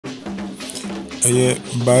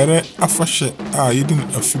Bayre afashe yedin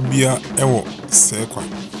afibia ewo Seikwa.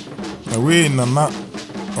 Na we nana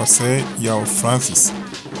Osei yaw Francis.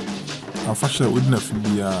 Afashe wedin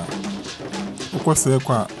afibia. Oko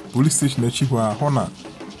Seikwa police station achi ho hona.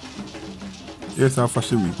 Yes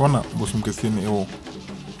afashe we hona bosum kese ne ewo.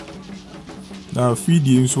 Na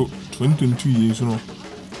fidi nso 2022 years no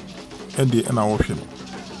ede na wo hwe no.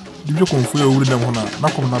 Dibyo konfo ya wuri dem hona na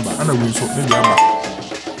kom na ba ana we nso ne dia ba.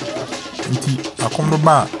 Nti akom no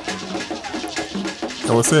ba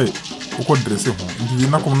I was say uko dress ho nti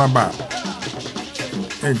na kom na ba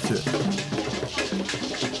enche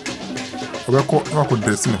obeko na ko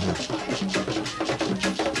dress ne ho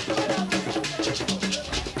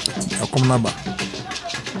akom na ba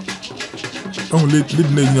on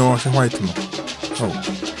lead na nyo she white no oh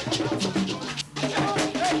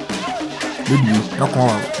lead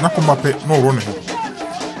na kom ba pe no ro ne ho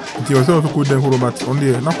nti o se o ko den ho but on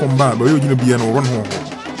the na kom ba yo gina bia no ro ne ho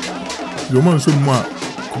yo man so mu a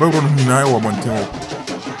ko ba ro no nyina e wo monten ho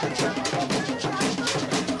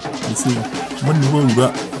isi mo ni wo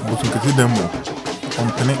ruga bo so kete dem mo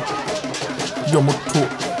on tene yo mo to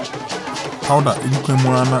powder e ku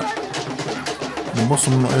mu ana mo bo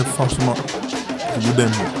so no e fa so no e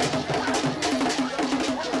dem mo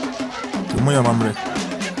to mo ya mamre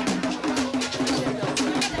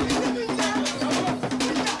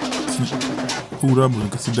Ura bu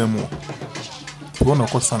kasi demo. Bono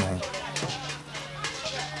ko san ho.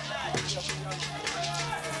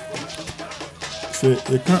 Se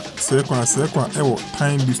eka Seikwa ewo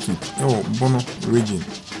Tain district ewo Bono region.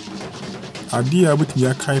 Adi abuti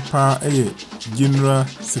ya kai pa eye General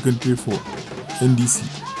Secretary for NDC.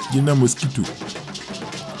 General Mosquito.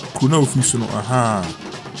 Kuna office no aha.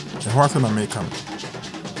 E ho asa na make am.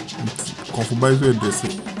 Confubai zo address.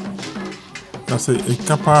 Na se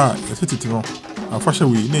eka pa esititi no. Afasha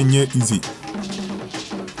we na enye easy.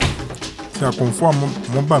 Se akonfo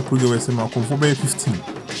mo ba program we se ma akonfo be 15.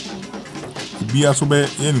 Bia so be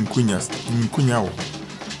yen nkunya wo.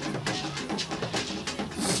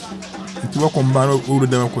 Nti wa komba no uru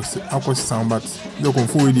dem akosi sound but yo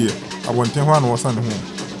konfo we die abonten ho an wo san ho.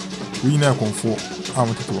 We na akonfo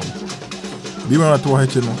amoteto wo. Bi ma to ha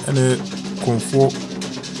che no ene konfo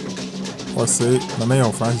Osei na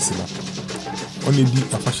ya Francis no. Oni di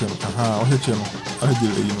afasha aha o heche no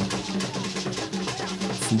ahegere eyi no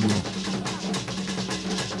fugu no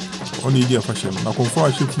oni di afasha na konfo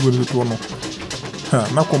a shefu go to no ha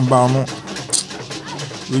na komba no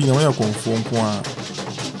we nyama ya konfo nko a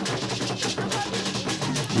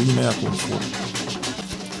we nyama ya konfo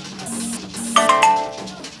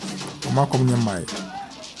o ma kom nyama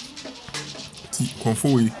ti konfo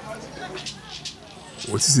we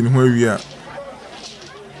o sisi ni ho awi a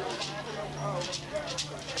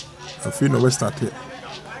afi no we start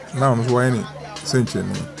now no why any century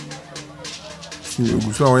ni si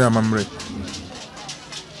oguso awo ya mamre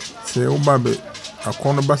se o babe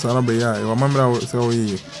akono basa na be ya e wa mamre se o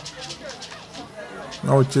yi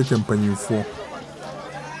na o check empanyifo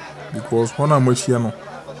because hona machia no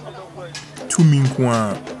tu mi nko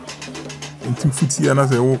a enti futi ya na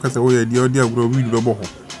se wo kasa wo ya dia odi agro wi do bo ho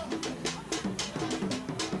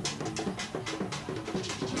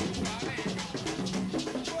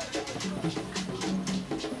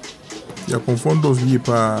ya confondos vi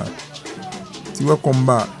pa ti wa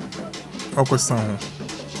komba akosan ho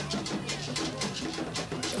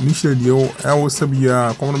Michel dio e wo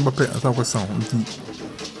sabia komno bape akosan ho nti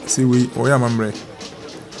se we o ya mamre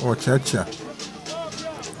o chacha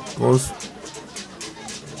cause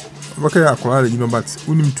waka akwara you know but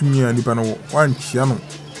unim tumi a nipa no wan chia no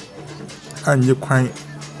anye kwan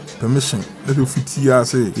permission let you fit ya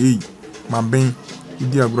say hey ma ben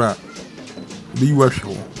idi agura de you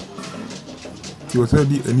ahwe ti o se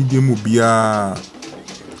di ani dem obia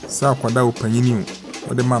sa kwada opanyini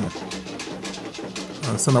o de ma no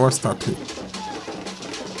ansa na wa start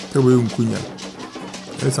te we nkunya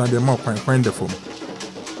esa de ma kwan de form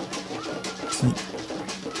ti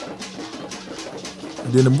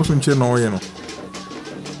de ne musun che na oye no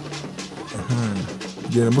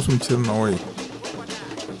de ne musun che na oye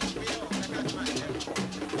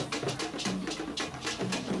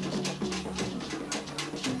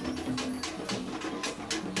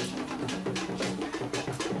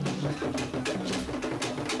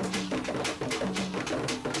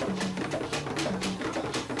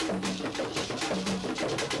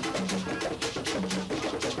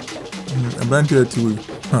Brandy atiwe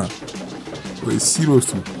we serious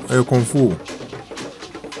to e konfo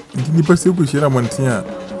nti ni pese ku shira monten a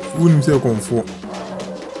woni se konfo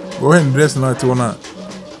go hen dress na ati wona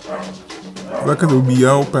baka do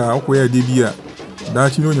biya o pa akoya de biya da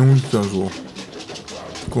chi no nya hu tsanzo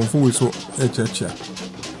Konfu we so echacha.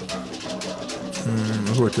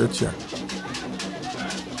 So echacha.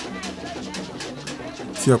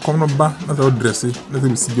 Si akom no ba na say dress na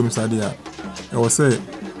say si dwom sade a e wo say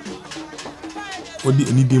odi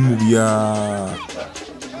ani dem mu bia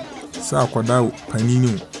sa akwada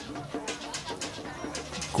panini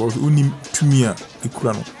ko unim tumia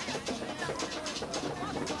ikura no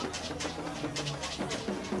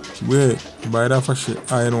we baira fashe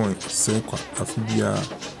iron Seikwa afibia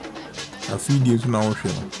afidie tu na wo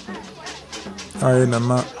hwe no aye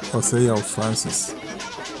na Osei of Francis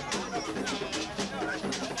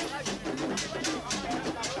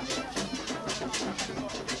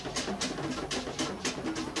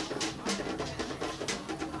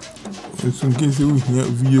in case we hear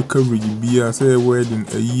video coverage be a say wedding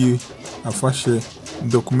a year a fashion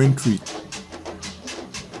documentary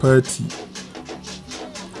party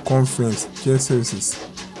conference care services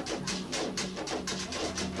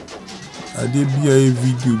I did be a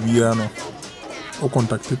video biano or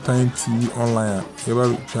contacted Tain TV online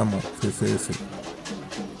ever chamo fefe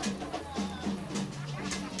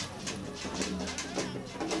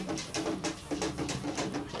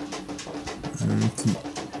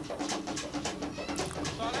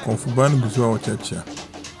Confubani guzwa wa chacha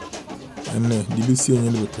ene dibisi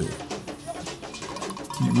enye lebote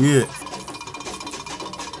we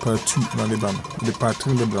part 2 na lebam the part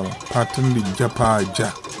 2 lebam part 2 de japa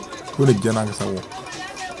ja ko de jana ka sawo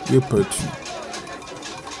we part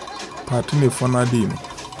 2 part 2 ne fona de no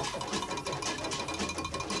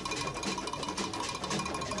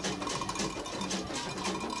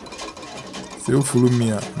se o follow me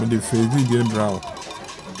me de face de brow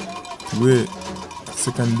we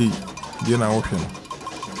second day dia na option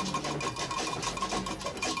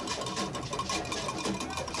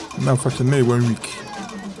na fashion na 1 week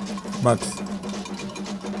but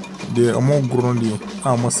the among ground day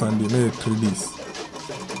almost Sunday na 3 days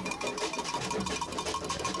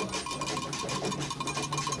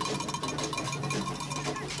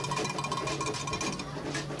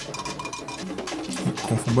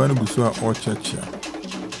confubani gusua all church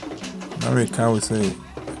na we can we say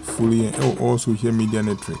fully and all social media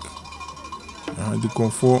network. The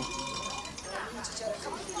comfort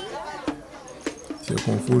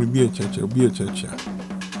will be a church, be a church.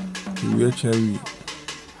 We are cherry.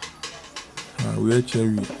 We are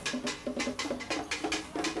cherry.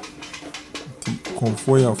 The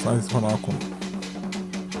comfort of Francis on our comfort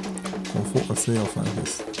Osei of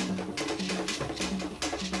Francis.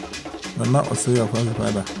 But not Osei of Francis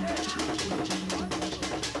father.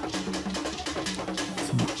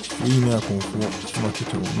 We na comfort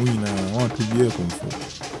market we na want to be a comfort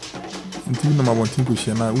until no want to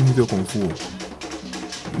share na we need a comfort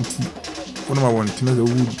until one want to know the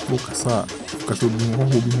wood kasa bi ho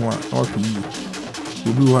a o fi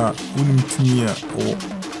obi ha unim tumi a o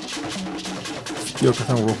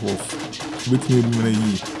kasa wo bit me bi na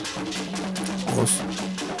yi cause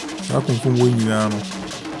na comfort we nyina no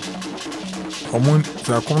omon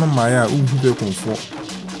za kono maya u hu de comfort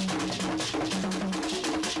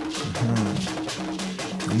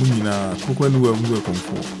Munina, pourquoi nous avons un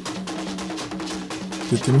confort?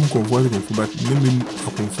 C'était même confort, but même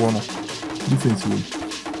un confort, non? Défensivement.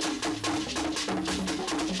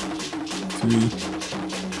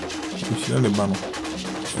 Je suis dans le banon.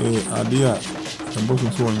 Et à dire, un bon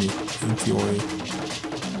soigné, un petit oreille.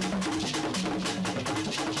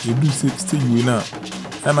 Et d'où c'est Yuina,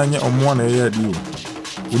 un année au moins à y aller.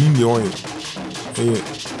 On y est oreille. Et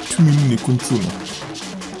tout le monde est contrôlé.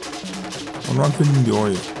 On va faire une de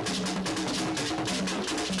oil.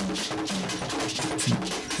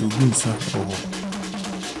 Tu oublies ça.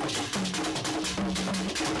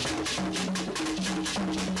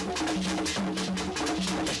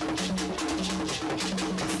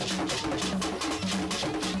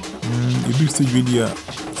 Et puis c'est je dire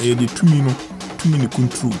il y a des 2 minutes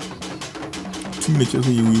contrôle. 2 minutes you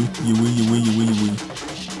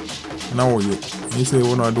now you say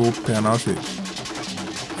one or do pen out it.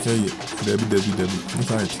 Hey, Debbie.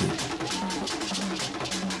 Inside it.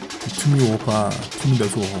 To me, Opa, to me,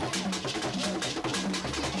 that's all.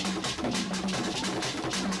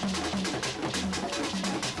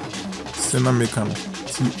 Sena mekano.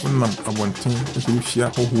 See, unam abontin, as we share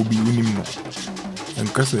how who be winning no.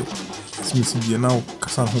 And Cassette, Smith, you now,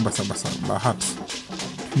 Cassan Hobasa, by heart.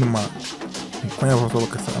 No ma, inquire what all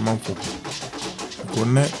Cassa amount for. Go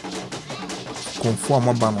net. Conform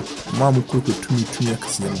my banner, Mamma cook it to me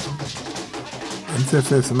accident. And say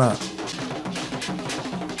first now.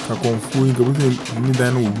 Confoing the within me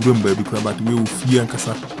then will bring baby crab, but we will fear and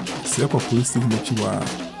Cassa. Seikwa police in the Chihuahua.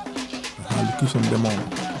 Allocation them on.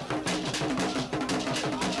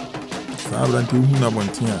 saa abrante hu na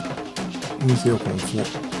bonten a hu se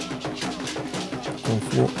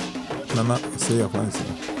konfo na say ya fancy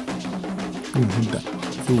hu da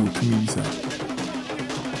so wotumi bisa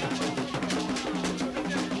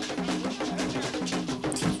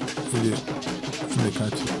ile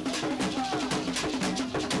kachi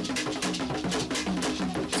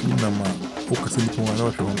sinama okasili kwa wala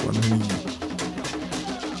wa shongo na hii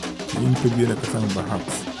into bia na kasama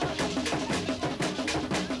perhaps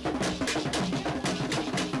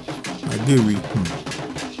agewi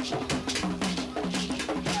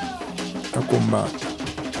akomba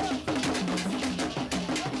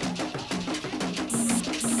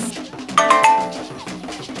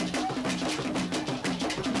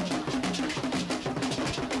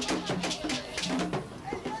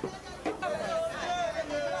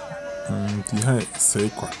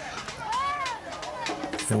Seikwa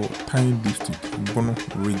Tain district Bono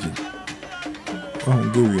region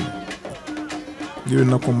Gewe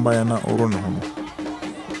na kombaya na orono hono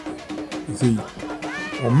Zii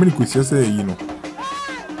Omini kusiasa yino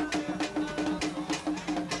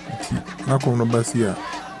Na kono basi ya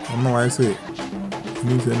Ono wa ese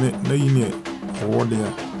Nise na yini award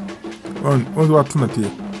ya Onzo watu natie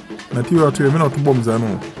Natie watu ya mena otubo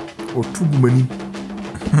mzano Otubu mani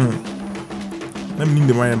na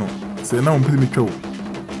mninde mayano se na ompezi mitwa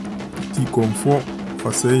ti konfo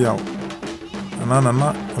Osei ya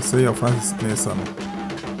na Osei ya Francis Nessa no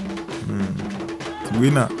ti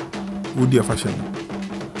wina odi a fashion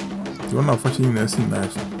ti ona fashion na si na ya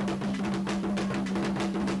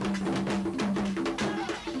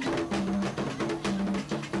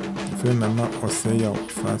fe na Osei ya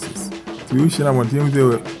Francis ti wi shira mo ti mze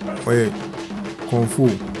oye konfo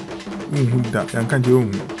da yanka je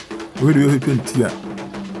we do pentia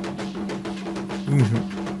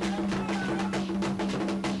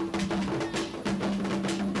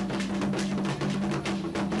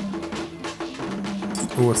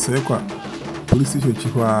Seikwa police station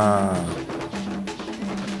chiwa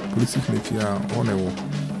police station chia onewo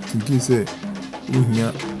tinki se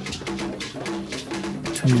uhia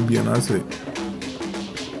tumi bia na se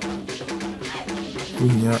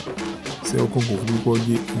uhia se okonko ko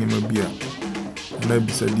je ni mabia na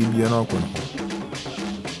bisa di bia na okono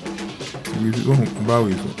we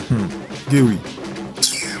bawi gewi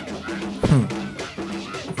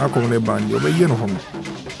akọ ne bandi obaye no hono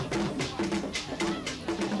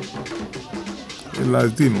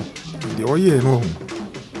elazino de oye no hono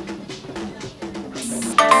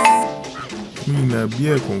na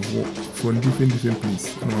bia konfo from different place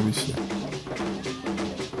no obishia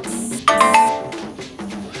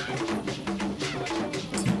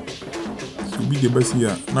bi de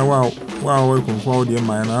basia na wow konfo de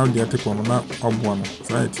ma na de ate kono na obo no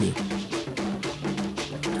right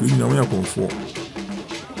na wanya konfo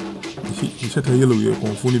ishata yellow ye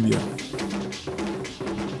konfo ni bia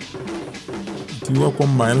ti wa ko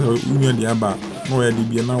mba na unya de aba no ya de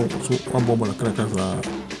bia na so obo na kraka za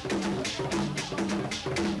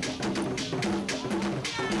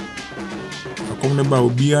akomne ba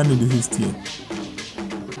obia ni de history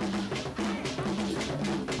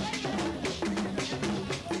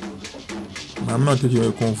I'm not taking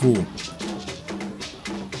a kung fu.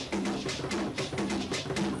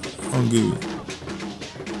 Okay.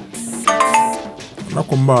 Na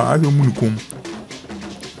komba aje munikum.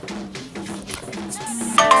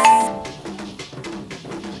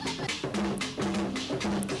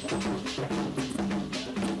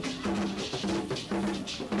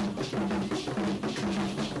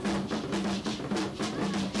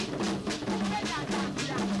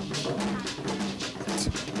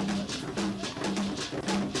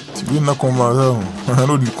 We na conversation. I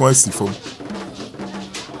know the question for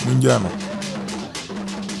Munjano.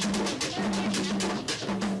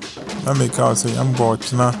 Na make out say I'm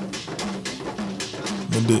watching na.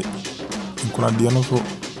 Mende nkuna dia no so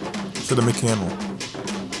se da make no.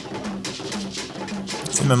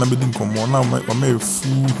 Sina na bedi nkomo na ma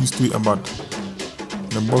full history about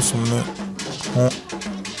the boss ne ho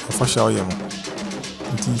official ye no.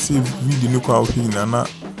 Nti say video no kwa opi na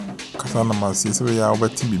kasa na masi se ya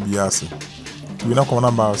obati bibia ase. We na ko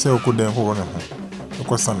na ba se okoden ho ne ho.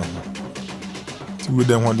 Okosa ne ho. Ti we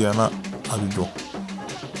den ho dia na adudo.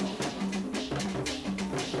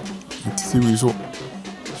 Nti si we so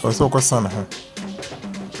so okosa ne ho.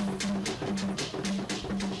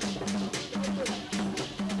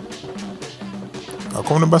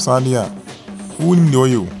 Akom ne ba sa dia wonni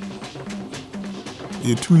oyo.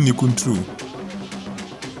 E tu ni kuntru.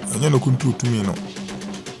 Anya no kuntru tu mi no.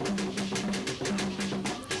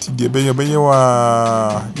 Ti de beye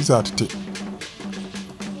wa isa tete.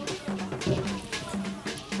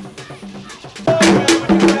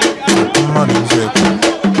 man is Seikwa.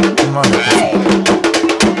 Man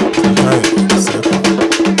is Seikwa.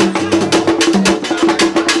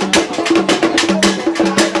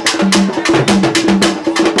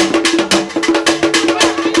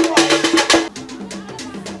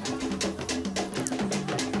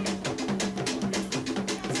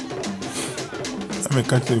 I'm a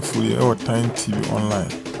Catholic fully or Tain TV online.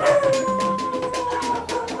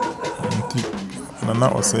 Nana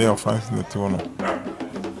Osei of France in the Bono.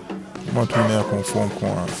 What we never conform.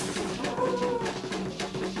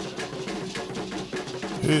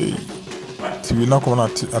 Hey, TV not coming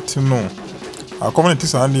at him. No, I come at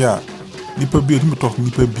this idea. Nipper be him talk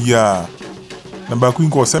nipper beer. Number queen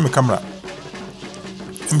go semi camera.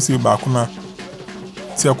 MC Bakuna.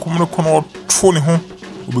 See a common corner 20 home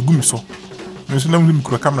will be good so. There's no room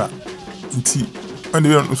to a camera. Indeed, and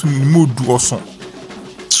they don't mood do also.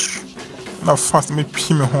 Now fast me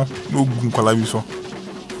pime home, no good colabiso.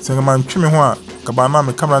 Sing man pime home, Cabana,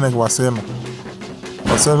 my camera neck was saying.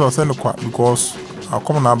 Or send a quack because I'll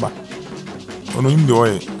come number. On him the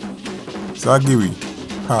way. Zagiwi,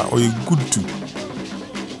 ha, or you good too.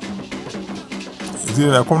 Is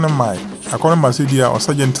it a corner my? I call him my city or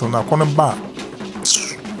sergeant on a corner bar.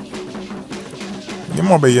 You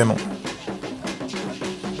more be yeno.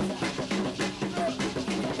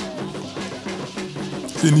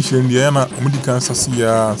 Finish Indiana, Medican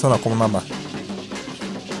Sasia, Sana Comnama.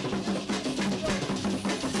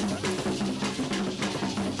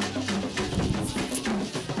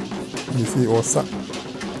 You see, or sack,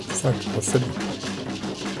 or said.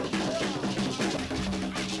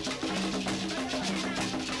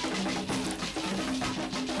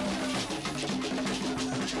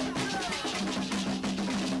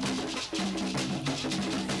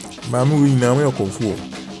 Mamma, we now are confounded.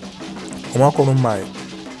 Come on, my.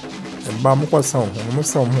 Bamukwa sound, and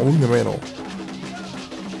most some who never know.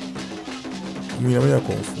 We never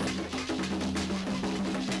come for.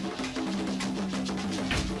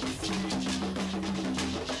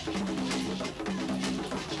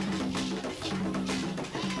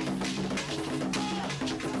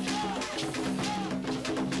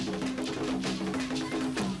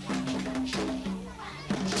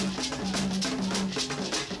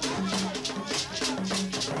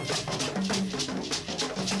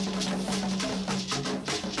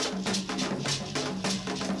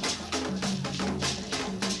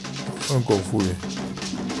 Uncle Fui.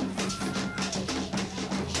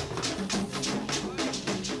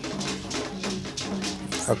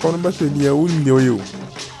 I can't back the year wouldn't do you.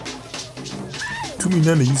 2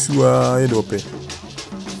 million is you are head up.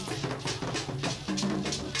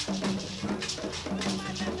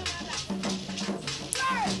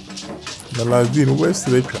 The last day in West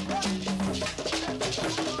Lake.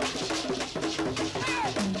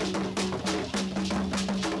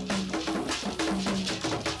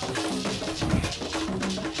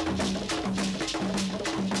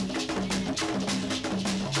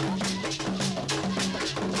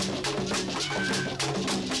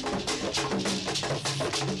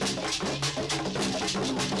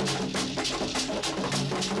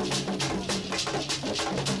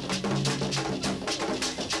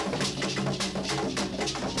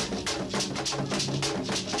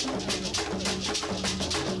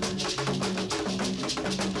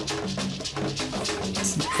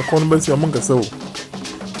 I can't see among us. So, a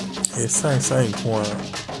sign,